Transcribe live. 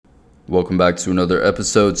Welcome back to another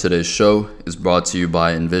episode. Today's show is brought to you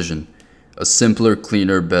by Envision, a simpler,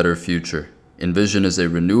 cleaner, better future. Envision is a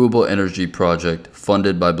renewable energy project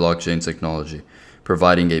funded by blockchain technology,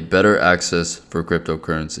 providing a better access for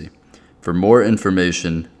cryptocurrency. For more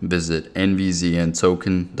information, visit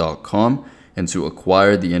nvzntoken.com, and to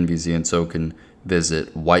acquire the NVZN token,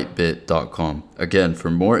 visit whitebit.com. Again,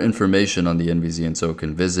 for more information on the NVZN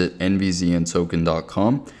token, visit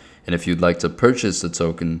nvzntoken.com. And if you'd like to purchase the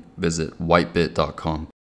token, visit whitebit.com.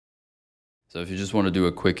 So if you just want to do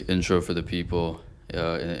a quick intro for the people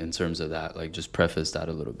in terms of that, like just preface that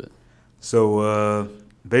a little bit. So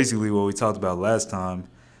basically what we talked about last time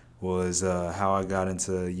was how I got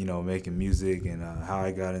into, making music and how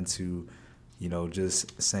I got into,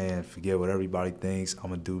 just saying, forget what everybody thinks. I'm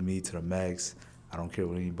going to do me to the max. I don't care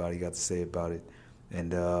what anybody got to say about it.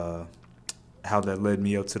 And how that led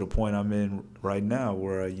me up to the point I'm in right now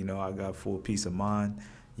where, I got full peace of mind,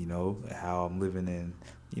 how I'm living in,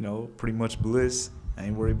 pretty much bliss. I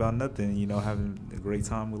ain't worried about nothing, having a great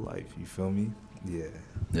time with life. You feel me? Yeah.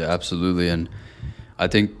 Yeah, absolutely. And I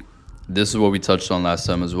think this is what we touched on last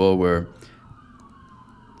time as well, where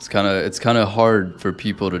it's kind of hard for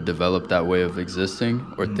people to develop that way of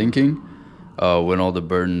existing or thinking when all the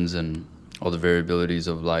burdens and all the variabilities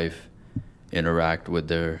of life interact with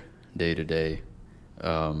their day-to-day.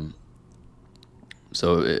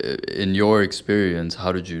 So in your experience,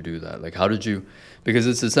 how did you do that? Like, how did you, because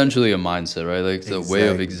it's essentially a mindset, right? Like, it's a way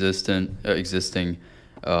of existing,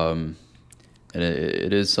 and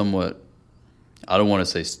it is somewhat, I don't want to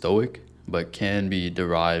say stoic, but can be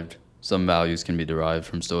derived, some values can be derived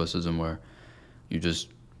from stoicism, where you just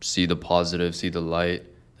see the positive, see the light.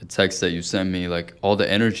 The text that you sent me, like, all the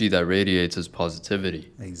energy that radiates is positivity.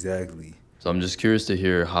 Exactly. So I'm just curious to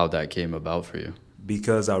hear how that came about for you.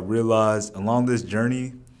 Because I realized along this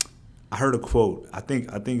journey, I heard a quote. I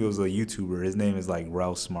think it was a YouTuber. His name is like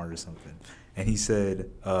Ralph Smart or something. And he said,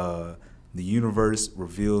 the universe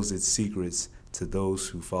reveals its secrets to those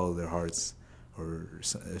who follow their hearts, or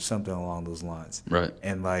something along those lines. Right.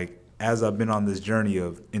 And like, as I've been on this journey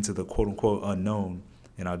of into the quote unquote unknown,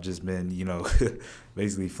 and I've just been,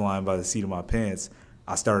 basically flying by the seat of my pants,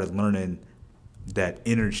 I started learning that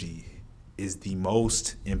energy is the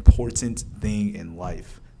most important thing in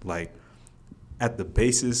life. Like, at the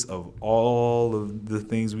basis of all of the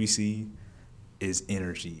things we see is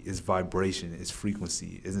energy, is vibration, is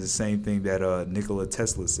frequency. It's the same thing that Nikola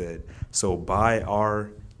Tesla said. So by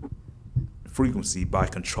our frequency, by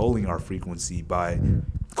controlling our frequency, by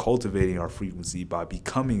cultivating our frequency, by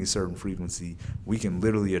becoming a certain frequency, we can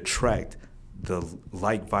literally attract the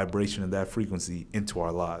like vibration of that frequency into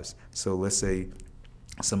our lives. So let's say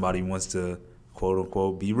somebody wants to, quote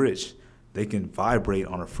unquote, be rich. They can vibrate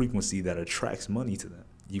on a frequency that attracts money to them.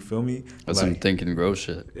 You feel me? That's some think and grow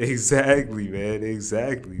shit. Exactly, man.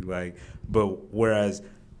 Exactly. Like, but whereas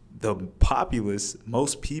the populace,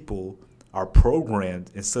 most people are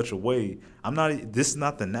programmed in such a way. This is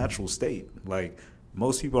not the natural state. Like,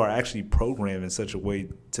 most people are actually programmed in such a way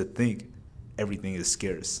to think everything is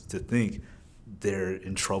scarce, to think they're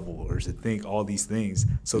in trouble, or to think all these things,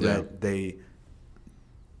 so that they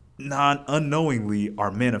unknowingly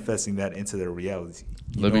are manifesting that into their reality.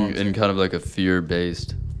 Living in kind of like a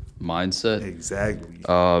fear-based mindset. Exactly.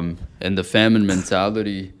 And the famine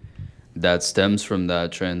mentality that stems from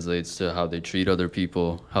that translates to how they treat other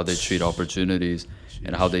people, how they treat opportunities,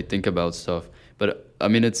 and how they think about stuff. But I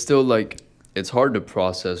mean, it's still like, it's hard to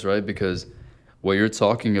process, right? Because what you're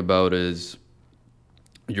talking about is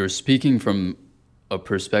you're speaking from a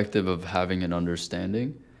perspective of having an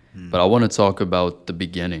understanding. But I want to talk about the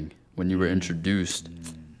beginning, when you were introduced.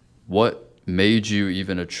 What made you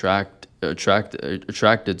even attracted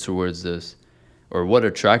towards this, or what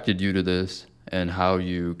attracted you to this, and how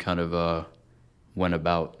you kind of went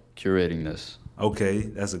about curating this? Okay,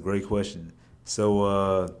 that's a great question.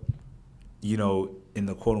 So, in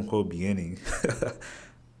the quote unquote beginning,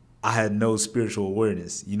 I had no spiritual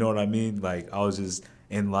awareness. You know what I mean? Like, I was just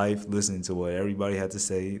in life listening to what everybody had to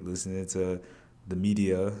say, listening to the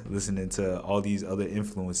media, listening to all these other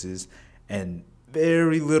influences, and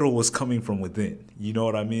very little was coming from within. You know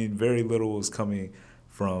what I mean? Very little was coming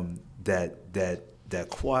from that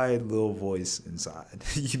quiet little voice inside.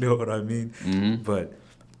 You know what I mean? Mm-hmm. But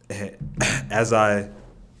as I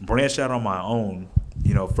branched out on my own,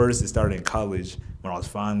 first it started in college when I was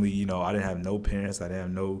finally, I didn't have no parents, I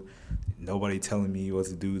didn't have nobody telling me what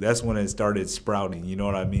to do. That's when it started sprouting, you know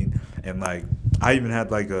what I mean? And like, I even had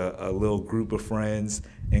like a little group of friends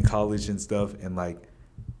in college and stuff, and like,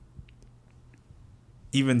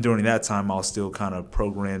 even during that time, I was still kind of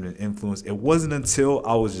programmed and influenced. It wasn't until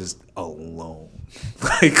I was just alone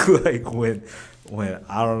like when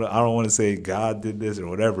I don't want to say God did this or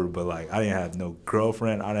whatever, but like I didn't have no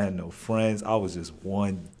girlfriend, I didn't have no friends. I was just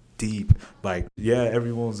one deep. Like yeah,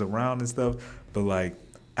 everyone was around and stuff, but like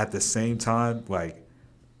at the same time, like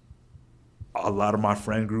a lot of my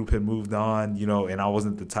friend group had moved on, you know, and I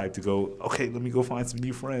wasn't the type to go, okay, let me go find some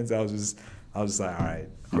new friends. I was just like, all right.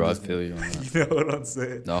 Bro, I feel you on that. You know what I'm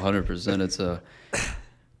saying? No, 100%.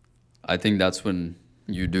 I think that's when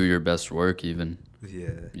you do your best work even. Yeah.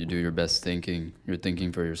 You do your best thinking. You're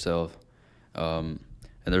thinking for yourself. And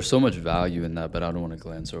there's so much value in that, but I don't want to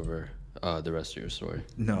glance over the rest of your story.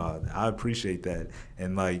 No, I appreciate that.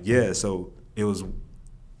 And like, yeah, so it was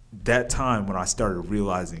that time when I started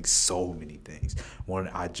realizing so many things. When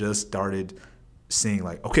I just started seeing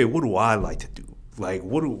like, okay, what do I like to do? Like,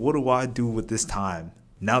 what do I do with this time?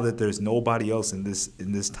 Now that there's nobody else in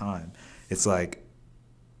this time, it's like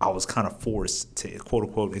I was kind of forced to quote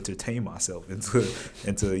unquote entertain myself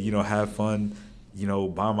and to you know have fun, you know,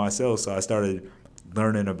 by myself. So I started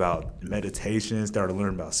learning about meditation, started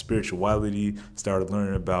learning about spirituality, started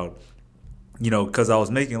learning about, you know, because I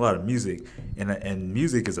was making a lot of music, and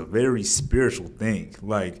music is a very spiritual thing.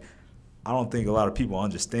 Like, I don't think a lot of people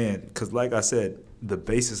understand, because like I said, the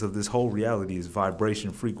basis of this whole reality is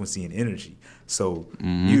vibration, frequency, and energy. So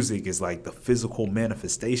music is like the physical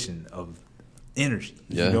manifestation of energy.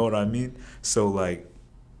 Yeah. You know what I mean? So like,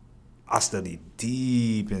 I studied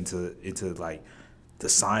deep into like the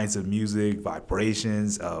science of music,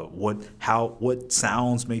 vibrations, what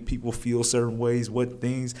sounds make people feel certain ways, what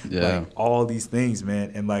things, like all these things,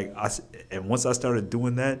 man. And like and once I started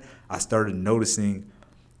doing that, I started noticing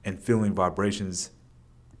and feeling vibrations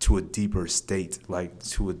to a deeper state, like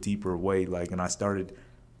to a deeper way, like, and I started,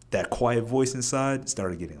 that quiet voice inside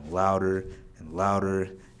started getting louder and louder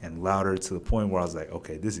and louder to the point where I was like,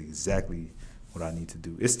 okay, this is exactly what I need to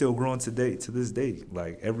do. It's still growing to this day.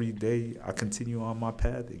 Like every day I continue on my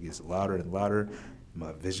path, it gets louder and louder.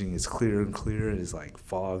 My vision is clearer and clearer. It's like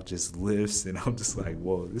fog just lifts, and I'm just like,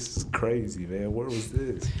 whoa, this is crazy, man. Where was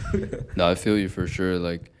this? No, I feel you for sure.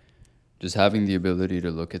 Like, just having the ability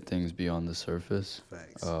to look at things beyond the surface,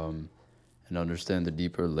 and understand the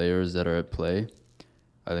deeper layers that are at play,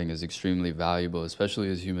 I think is extremely valuable, especially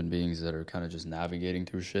as human beings that are kind of just navigating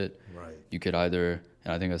through shit. Right. You could either,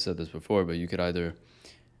 and I think I said this before, but you could either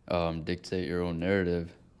dictate your own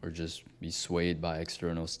narrative or just be swayed by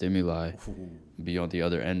external stimuli, be on the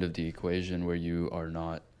other end of the equation where you're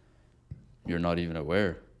not even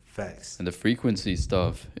aware. Facts. And the frequency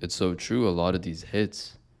stuff, it's so true. A lot of these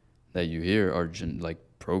hits that you hear are like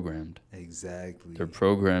programmed. Exactly. They're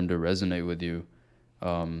programmed to resonate with you,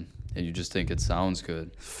 and you just think it sounds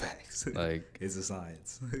good. Facts. Like, it's a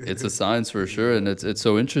science. It's a science for sure, and it's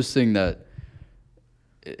so interesting that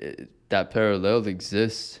that parallel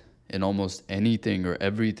exists in almost anything or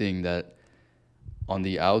everything that on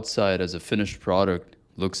the outside as a finished product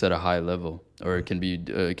looks at a high level, or it can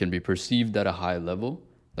be perceived at a high level,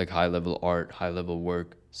 like high level art, high level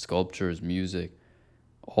work, sculptures, music.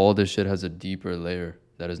 All this shit has a deeper layer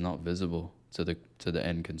that is not visible to the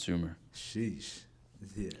end consumer. Sheesh.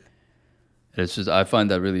 Yeah. It's just, I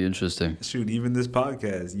find that really interesting. Shoot, even this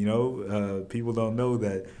podcast, you know, people don't know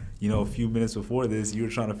that, you know, a few minutes before this, you were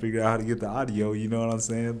trying to figure out how to get the audio, you know what I'm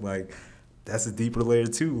saying? Like, that's a deeper layer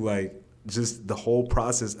too. Like, just the whole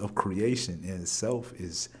process of creation in itself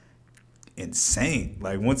is insane.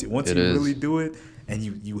 Like, once you really do it, and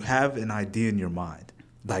you have an idea in your mind,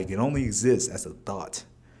 like, it only exists as a thought.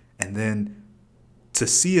 And then to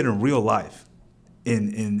see it in real life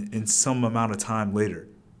in some amount of time later,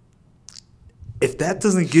 if that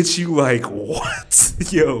doesn't get you like, what?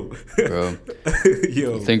 Yo. Bro.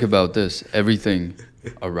 Yo. Think about this. Everything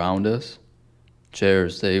around us,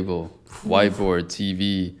 chairs, table, whiteboard,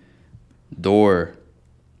 TV, door,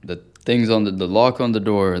 the things on the lock on the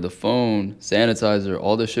door, the phone, sanitizer,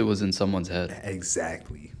 all this shit was in someone's head.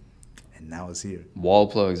 Exactly. And now it's here. Wall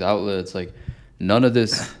plugs, outlets, like none of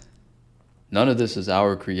this is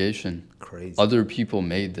our creation. Crazy. Other people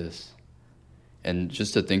made this. And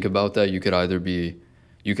just to think about that, you could either be,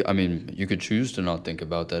 you could choose to not think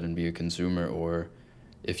about that and be a consumer, or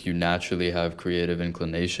if you naturally have creative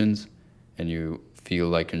inclinations and you feel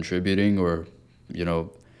like contributing or, you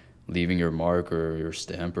know, leaving your mark or your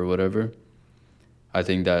stamp or whatever, I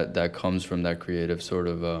think that comes from that creative sort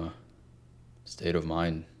of state of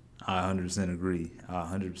mind. I 100%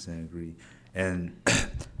 agree. And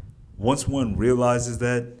once one realizes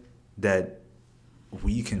that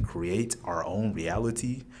we can create our own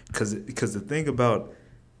reality, because the thing about,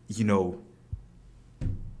 you know,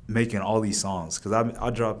 making all these songs, because I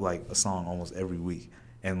drop like a song almost every week,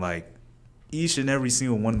 and like each and every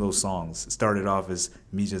single one of those songs started off as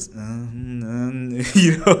me just, you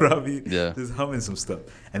know what I mean? Yeah. Just humming some stuff.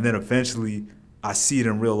 And then eventually I see it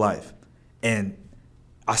in real life. And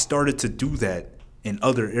I started to do that in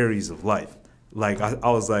other areas of life. Like,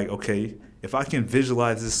 I was like, okay, if I can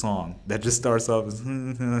visualize this song that just starts off as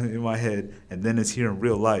in my head and then it's here in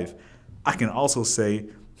real life, I can also say,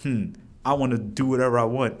 I want to do whatever I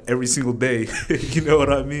want every single day, you know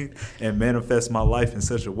what I mean? And manifest my life in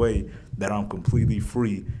such a way that I'm completely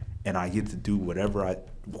free and I get to do whatever I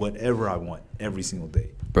want every single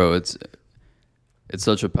day. Bro, it's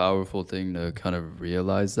such a powerful thing to kind of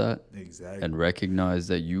realize that. Exactly. And recognize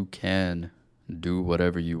that you can do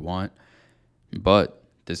whatever you want. But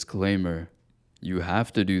disclaimer, you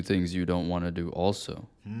have to do things you don't want to do also.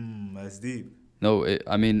 That's deep. No,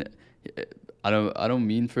 I mean, I don't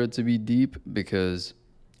mean for it to be deep, because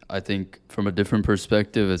I think from a different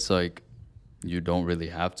perspective, it's like you don't really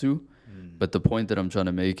have to. But the point that I'm trying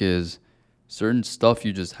to make is certain stuff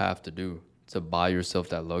you just have to do to buy yourself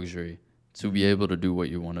that luxury to be able to do what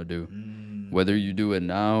you want to do. Whether you do it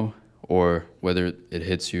now or whether it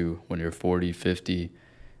hits you when you're 40, 50,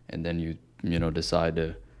 and then you decide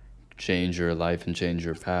to change your life and change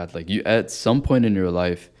your path. Like, you, at some point in your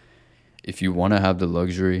life, if you want to have the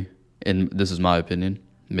luxury, and this is my opinion,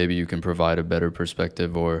 maybe you can provide a better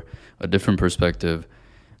perspective or a different perspective.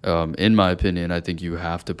 In my opinion, I think you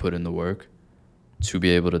have to put in the work to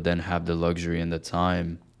be able to then have the luxury and the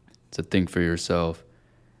time to think for yourself,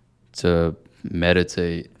 to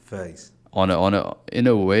meditate. Facts. In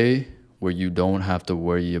a way where you don't have to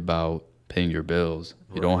worry about paying your bills.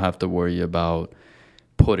 Right. You don't have to worry about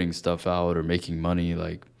putting stuff out or making money.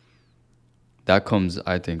 Like, that comes,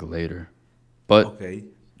 I think, later. But okay.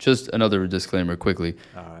 Just another disclaimer quickly.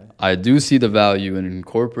 All right. I do see the value in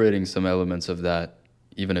incorporating some elements of that,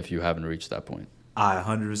 even if you haven't reached that point. I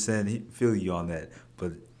 100% feel you on that.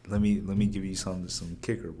 But let me give you some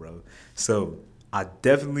kicker, bro. So I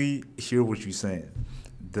definitely hear what you're saying.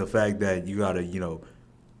 The fact that you gotta,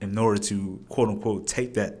 in order to quote unquote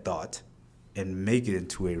take that thought and make it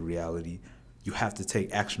into a reality, you have to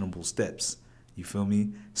take actionable steps. You feel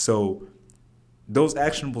me? So those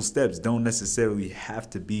actionable steps don't necessarily have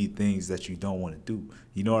to be things that you don't want to do.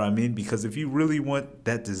 You know what I mean? Because if you really want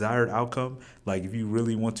that desired outcome, like if you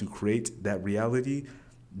really want to create that reality,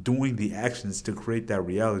 doing the actions to create that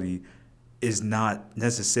reality is not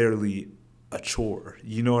necessarily a chore.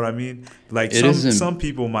 You know what I mean? Like, some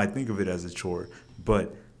people might think of it as a chore,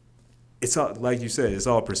 but it's all, like you said, it's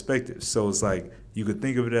all perspective. So it's like, you could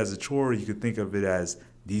think of it as a chore, you could think of it as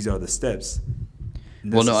these are the steps.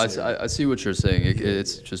 Well, no, I see what you're saying.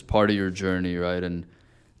 It's just part of your journey, right? And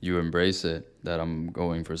you embrace it, that I'm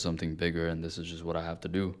going for something bigger and this is just what I have to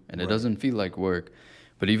do. And It doesn't feel like work.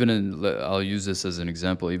 But even I'll use this as an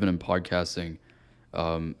example, even in podcasting,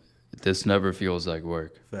 this never feels like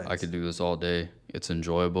work. Facts. I could do this all day. It's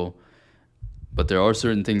enjoyable. But there are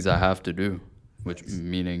certain things I have to do, which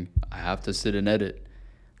meaning I have to sit and edit.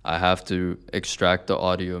 I have to extract the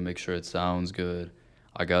audio, make sure it sounds good.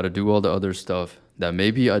 I got to do all the other stuff that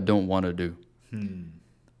maybe I don't want to do.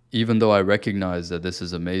 Even though I recognize that this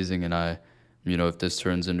is amazing and if this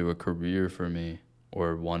turns into a career for me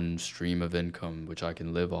or one stream of income which I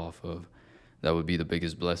can live off of, that would be the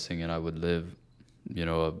biggest blessing, and I would live,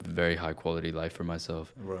 a very high quality life for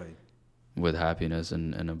myself. Right. With happiness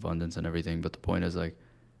and abundance and everything. But the point is, like,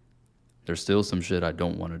 there's still some shit I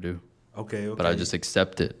don't want to do. Okay. But I just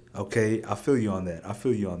accept it. Okay, I feel you on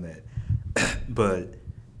that. But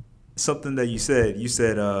something that you said,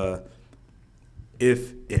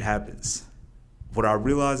 if it happens. What I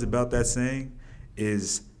realized about that saying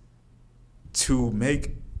is, to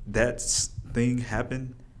make that thing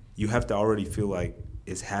happen, you have to already feel like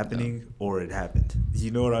it's happening or it happened.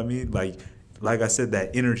 You know what I mean? Like I said,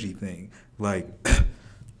 that energy thing. Like,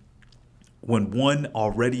 when one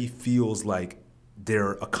already feels like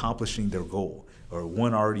they're accomplishing their goal, or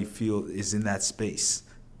one already is in that space,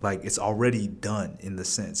 like it's already done in the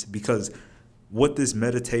sense. Because what this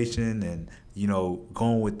meditation and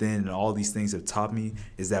going within and all these things have taught me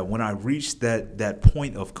is that when I reach that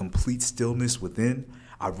point of complete stillness within,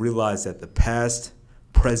 I realize that the past,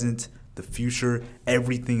 present, the future,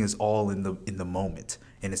 everything is all in the moment,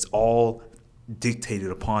 and it's all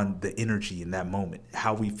dictated upon the energy in that moment,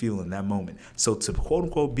 how we feel in that moment. So to quote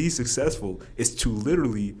unquote be successful is to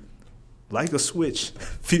literally, like a switch,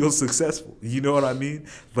 feel successful. You know what I mean?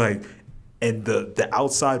 Like, and the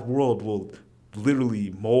outside world will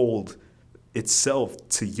literally mold itself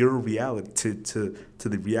to your reality, to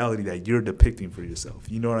the reality that you're depicting for yourself.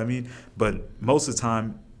 You know what I mean? But most of the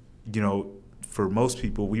time, for most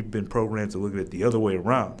people, we've been programmed to look at it the other way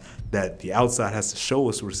around, that the outside has to show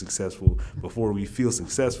us we're successful before we feel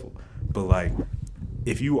successful. But like,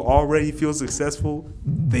 if you already feel successful,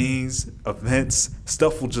 things, events,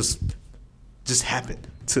 stuff will just happen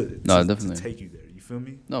to definitely take you there. You feel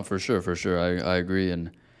me? No, for sure, for sure. I agree, and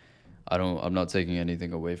I'm not taking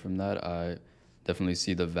anything away from that. I definitely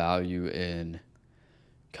see the value in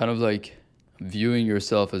kind of like viewing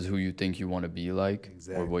yourself as who you think you want to be like,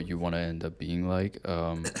 Exactly. or what you want to end up being like,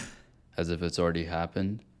 as if it's already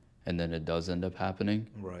happened, and then it does end up happening.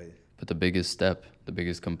 Right. But the biggest step, the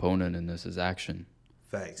biggest component in this is action.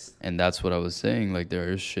 Facts. And that's what I was saying. Like,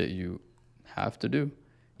 there is shit you have to do,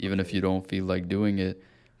 even if you don't feel like doing it,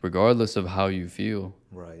 regardless of how you feel.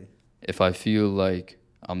 Right. If I feel like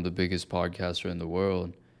I'm the biggest podcaster in the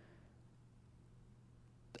world,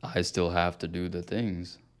 I still have to do the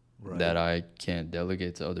things Right. that I can't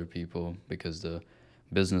delegate to other people because the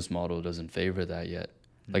business model doesn't favor that yet.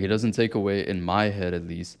 Like, it doesn't take away, in my head at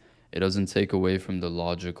least, it doesn't take away from the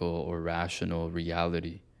logical or rational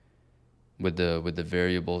reality with the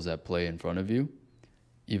variables that play in front of you,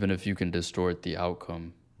 even if you can distort the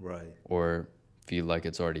outcome Right. or feel like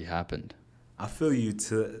it's already happened. I feel you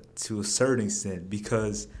to a certain extent,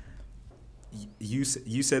 because you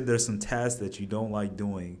said there's some tasks that you don't like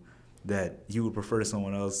doing that you would prefer to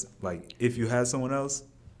someone else. Like, if you had someone else,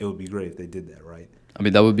 it would be great if they did that, right? I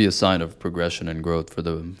mean, that would be a sign of progression and growth for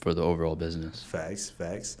the overall business.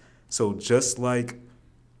 Facts. So just like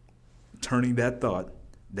turning that thought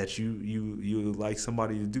that you would like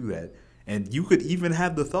somebody to do that, and you could even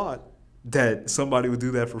have the thought that somebody would do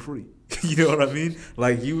that for free. You know what I mean?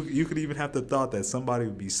 Like, you could even have the thought that somebody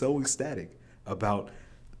would be so ecstatic about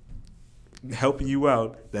helping you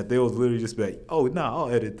out that they will literally just be like, oh, no, I'll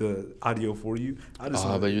edit the audio for you.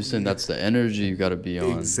 But you're saying that's the energy you got to be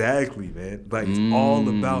on. Exactly, man. Like, it's all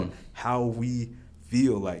about how we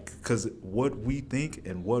feel, like, because what we think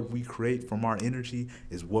and what we create from our energy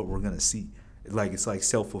is what we're going to see. Like, it's like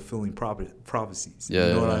self-fulfilling prophecies. Yeah,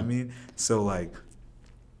 you know what yeah. I mean? So, like,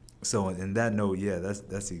 in that note, yeah,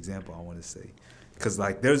 that's the example I want to say. Because,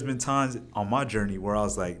 like, there's been times on my journey where I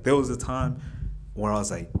was like, there was a time where I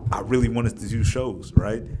was like, I really wanted to do shows,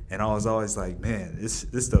 right? And I was always like, man, this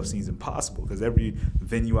stuff seems impossible, because every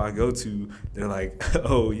venue I go to, they're like,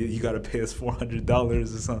 oh, you got to pay us $400 or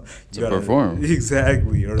something. To perform.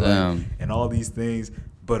 Exactly. Or Damn. like, and all these things.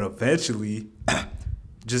 But eventually,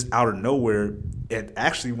 just out of nowhere, and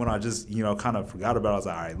actually when I just, kind of forgot about it, I was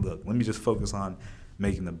like, all right, look, let me just focus on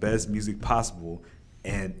making the best music possible.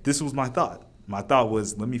 And this was my thought. My thought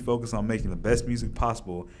was, let me focus on making the best music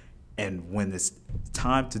possible. And when it's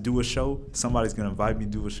time to do a show, somebody's gonna invite me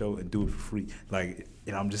to do a show and do it for free. Like,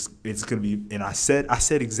 and it's gonna be. And I said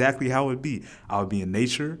exactly how it would be. I would be in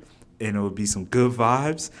nature, and it would be some good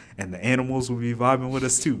vibes, and the animals would be vibing with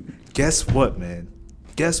us too. Guess what, man?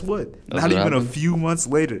 Guess what? That's Not what even a happened? few months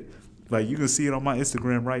later. Like, you can see it on my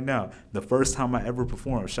Instagram right now. The first time I ever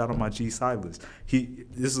performed, shout out my G Silas. This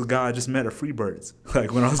is a guy I just met at Freebirds.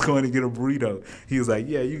 Like, when I was going to get a burrito, he was like,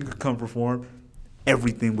 yeah, you can come perform.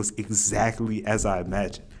 Everything was exactly as I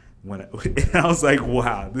imagined. And I was like,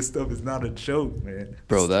 wow, this stuff is not a joke, man.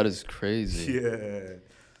 Bro, that is crazy. Yeah.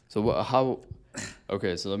 So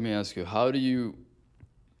okay, so let me ask you, how do you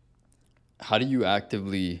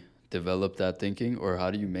actively develop that thinking, or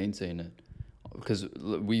how do you maintain it? Because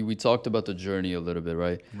we talked about the journey a little bit,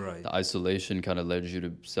 right? Right. The isolation kind of led you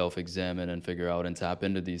to self-examine and figure out and tap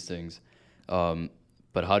into these things.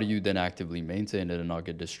 But how do you then actively maintain it and not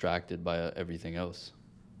get distracted by everything else?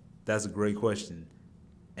 That's a great question.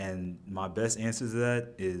 And my best answer to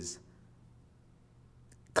that is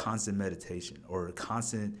constant meditation, or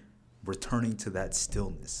constant returning to that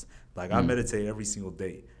stillness. Like, I meditate every single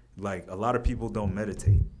day. Like, a lot of people don't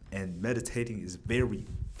meditate. And meditating is very,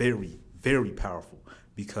 very, very powerful,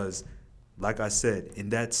 because, like I said, in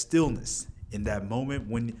that stillness, in that moment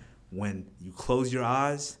when you close your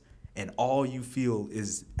eyes and all you feel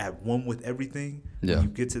is at one with everything, Yeah. when you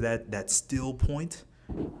get to that still point,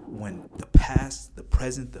 when the past, the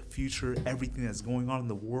present, the future, everything that's going on in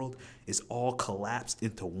the world is all collapsed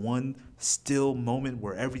into one still moment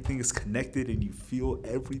where everything is connected and you feel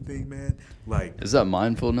everything, man. Like, Is that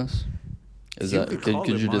mindfulness? Could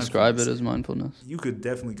you describe it as mindfulness? you could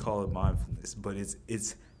definitely call it mindfulness, but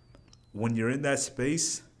it's when you're in that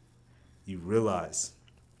space, you realize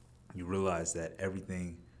that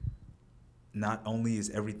everything, not only is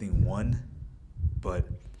everything one, but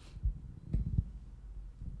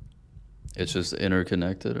It's just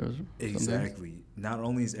interconnected or something? exactly, not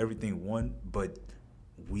only is everything one, but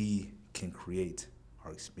we can create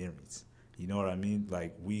our experience. You know what I mean?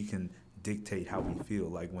 Like, we can dictate how we feel.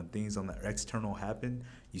 Like when things on the external happen,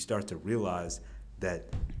 you start to realize that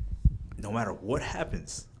no matter what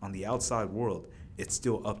happens on the outside world, it's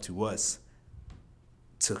still up to us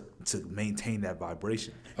to maintain that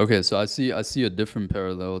vibration. Okay, so I see a different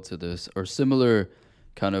parallel to this or similar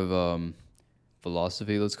kind of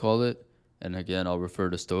philosophy, let's call it. And again, I'll refer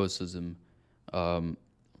to Stoicism. Um,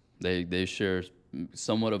 they share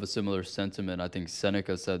somewhat of a similar sentiment. I think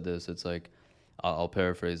Seneca said this. It's like I'll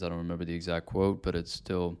paraphrase. I don't remember the exact quote, but it's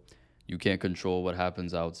still you can't control what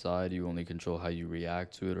happens outside. You only control how you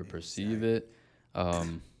react to it or perceive it.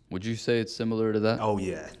 Would you say it's similar to that? Oh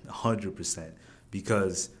yeah, 100%.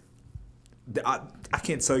 Because I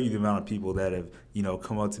can't tell you the amount of people that have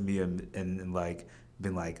come up to me and like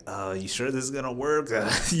been like, you sure this is gonna work?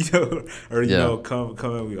 Or Yeah. come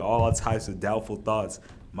in with all types of doubtful thoughts.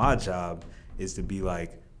 My job is to be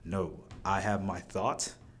like, no, I have my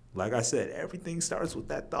thought. Like I said, everything starts with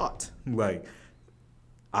that thought. Like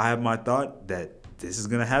I have my thought that this is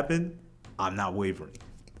gonna happen. I'm not wavering.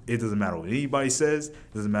 It doesn't matter what anybody says.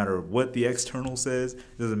 It doesn't matter what the external says.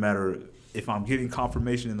 It doesn't matter if I'm getting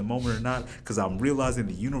confirmation in the moment or not, because I'm realizing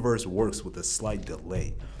the universe works with a slight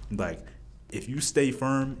delay. Like, if you stay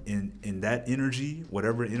firm in that energy,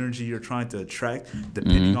 whatever energy you're trying to attract,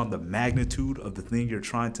 depending on the magnitude of the thing you're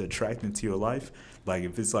trying to attract into your life, like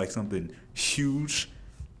if it's like something huge,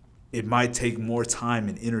 it might take more time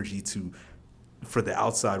and energy for the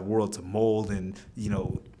outside world to mold and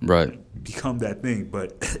Right. become that thing.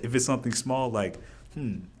 But if it's something small, like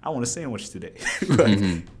I want a sandwich today, like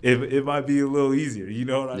it might be a little easier. You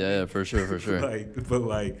know what I mean? Yeah, for sure, for sure.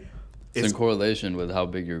 But It's in correlation with how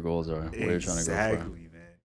big your goals are, where you're trying to go for. exactly,